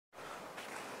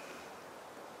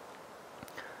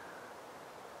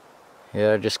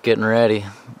Yeah, just getting ready.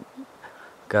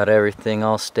 Got everything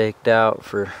all staked out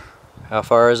for, how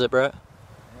far is it, Brett?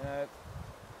 Yeah, it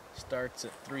starts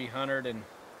at 300 and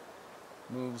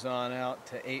moves on out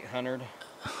to 800.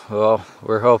 Well,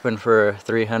 we're hoping for a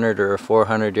 300 or a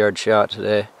 400 yard shot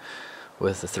today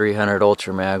with the 300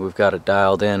 Ultra Mag. We've got it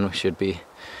dialed in. We should be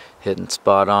hitting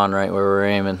spot on right where we're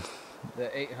aiming.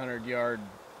 The 800 yard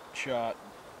shot,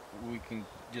 we can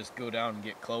just go down and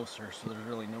get closer, so there's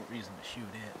really no reason to shoot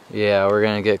it. Yeah, we're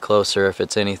gonna get closer if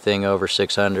it's anything over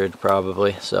 600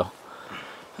 probably, so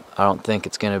I don't think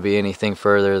it's gonna be anything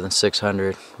further than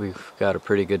 600. We've got a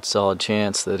pretty good solid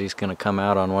chance that he's gonna come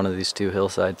out on one of these two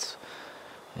hillsides,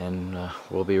 and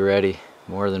we'll be ready,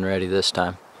 more than ready this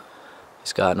time.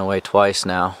 He's gotten away twice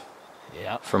now.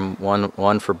 Yeah. From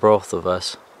one for both of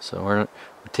us, so we're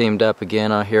teamed up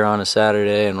again out here on a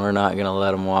Saturday, and we're not gonna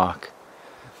let him walk.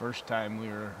 First time we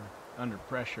were under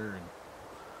pressure and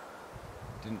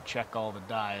didn't check all the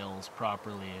dials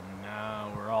properly, and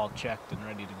now we're all checked and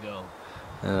ready to go.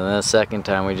 And then the second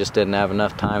time we just didn't have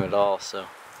enough time at all, so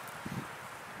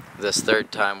this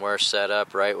third time we're set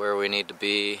up right where we need to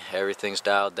be. Everything's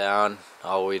dialed down.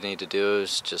 All we need to do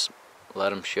is just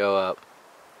let him show up.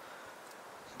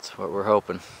 That's what we're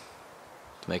hoping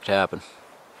to make it happen.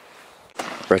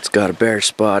 Brett's got a bear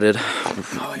spotted.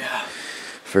 Oh yeah.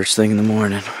 First thing in the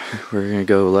morning, we're gonna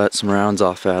go let some rounds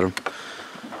off at him.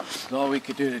 All we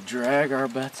could do to drag our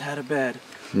butts out of bed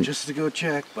just to go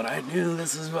check, but I knew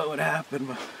this is what would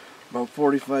happen about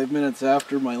 45 minutes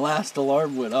after my last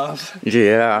alarm went off.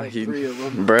 Yeah, Like 3 of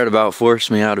them. Brett about forced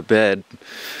me out of bed.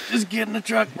 Just get in the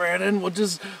truck, Brandon. We'll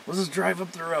just drive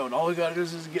up the road. All we gotta do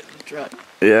is just get in the truck.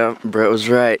 Yeah, Brett was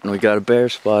right, and we got a bear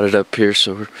spotted up here,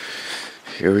 so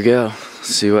here we go.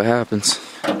 See what happens.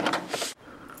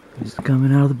 He's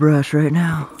coming out of the brush right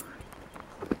now.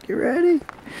 Get ready.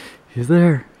 He's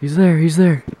there. He's there. He's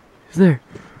there. He's there.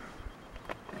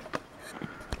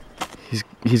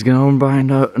 He's going behind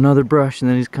another brush, and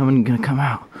then he's gonna come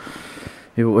out.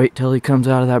 You wait till he comes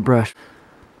out of that brush.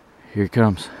 Here he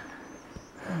comes.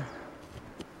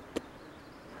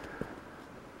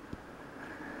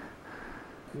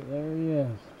 There he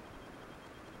is.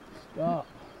 Stop.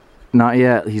 Not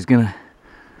yet. He's gonna.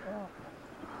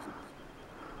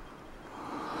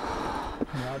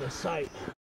 Out of sight.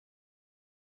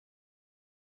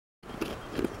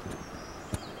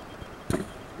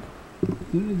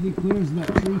 As soon as he clears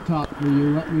that treetop for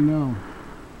you, let me know.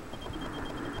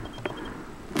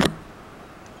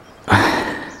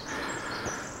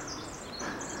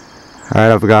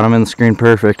 Alright, I've got him in the screen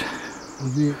perfect.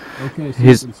 Is he okay? So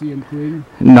He's- you can see him clean?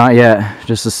 Not yet.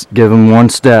 Just to give him one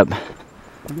step. Look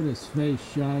at his face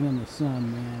shine in the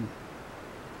sun, man.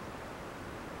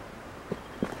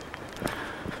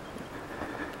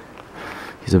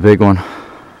 He's a big one.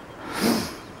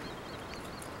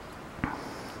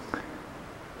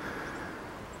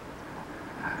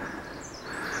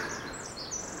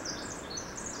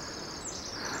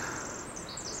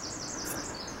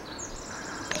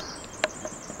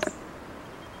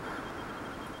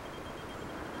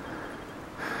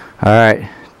 All right,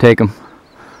 take him.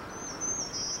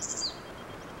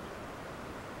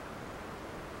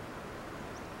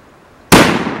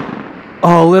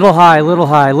 Oh, little high, little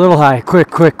high, little high. Quick,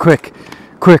 quick, quick,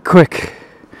 quick, quick.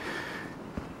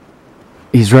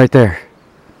 He's right there.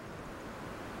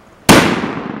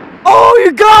 Oh,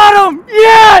 you got him!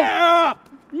 Yes!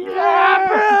 Yeah,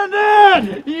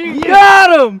 Brandon! You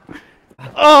got him!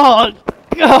 Oh,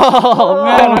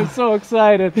 man, I'm so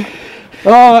excited.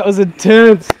 Oh, that was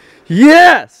intense.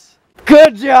 Yes!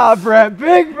 Good job, Brett.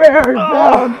 Big bear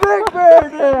down. Big bear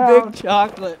down. Big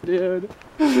chocolate, dude.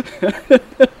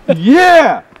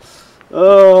 Yeah!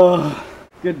 Oh,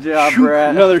 Good job, shoot,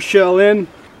 Brett. another shell in,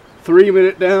 3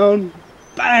 minute down,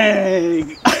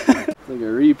 bang! It's like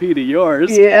a repeat of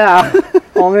yours. Yeah,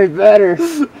 only better.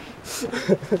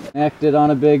 Acted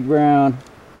on a big brown.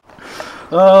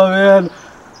 Oh man,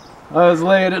 I was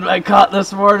laying in my cot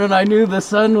this morning. I knew the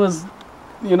sun was,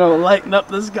 lighting up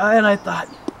the sky, and I thought,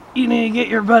 you need to get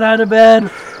your butt out of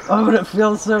bed. Oh, it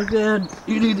feels so good.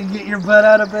 You need to get your butt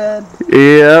out of bed.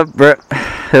 Yeah, Brett.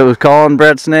 It was calling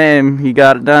Brett's name. He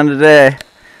got it done today.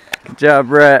 Good job,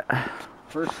 Brett.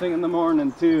 First thing in the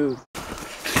morning, too.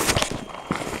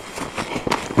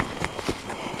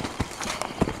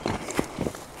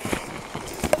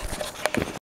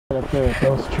 Up there with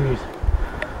those trees.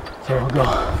 So we'll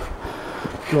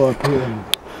go up here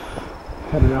and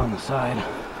head around the side.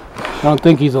 I don't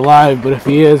think he's alive, but if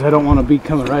he is, I don't want to be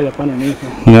coming right up underneath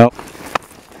him. Nope.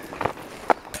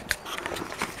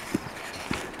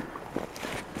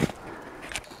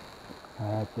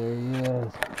 Alright, there he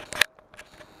is.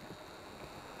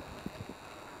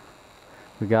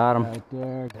 We got him. Right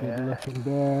there, good looking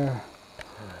bear.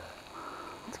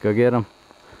 Let's go get him.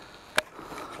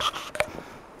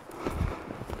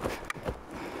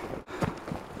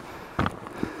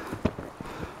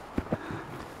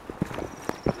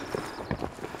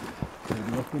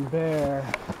 Good looking bear.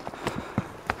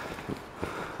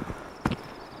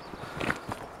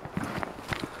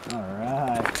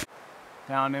 Alright.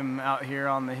 Found him out here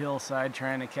on the hillside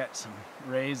trying to catch some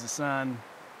rays of sun.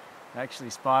 Actually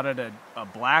spotted a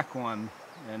black one,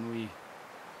 and we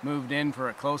moved in for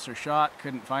a closer shot,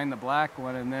 couldn't find the black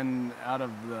one, and then out of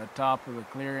the top of the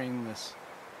clearing this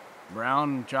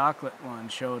brown chocolate one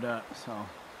showed up. So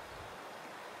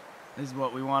this is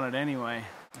what we wanted anyway.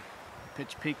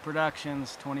 Pitch Peak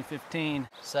Productions 2015.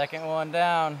 Second one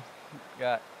down.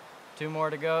 Got 2 more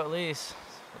to go at least.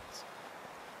 Let's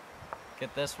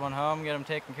get this one home, get him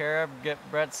taken care of, get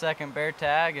Brett's second bear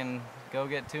tag, and go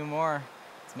get 2 more.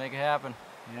 Let's make it happen.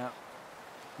 Yep.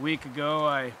 A week ago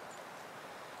I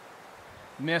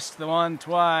missed the one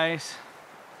twice.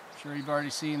 I'm sure you've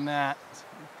already seen that.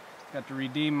 Got to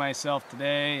redeem myself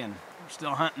today, and we're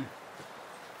still hunting.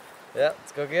 Yep,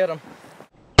 let's go get him.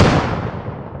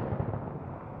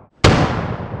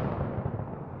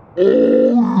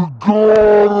 Oh, God!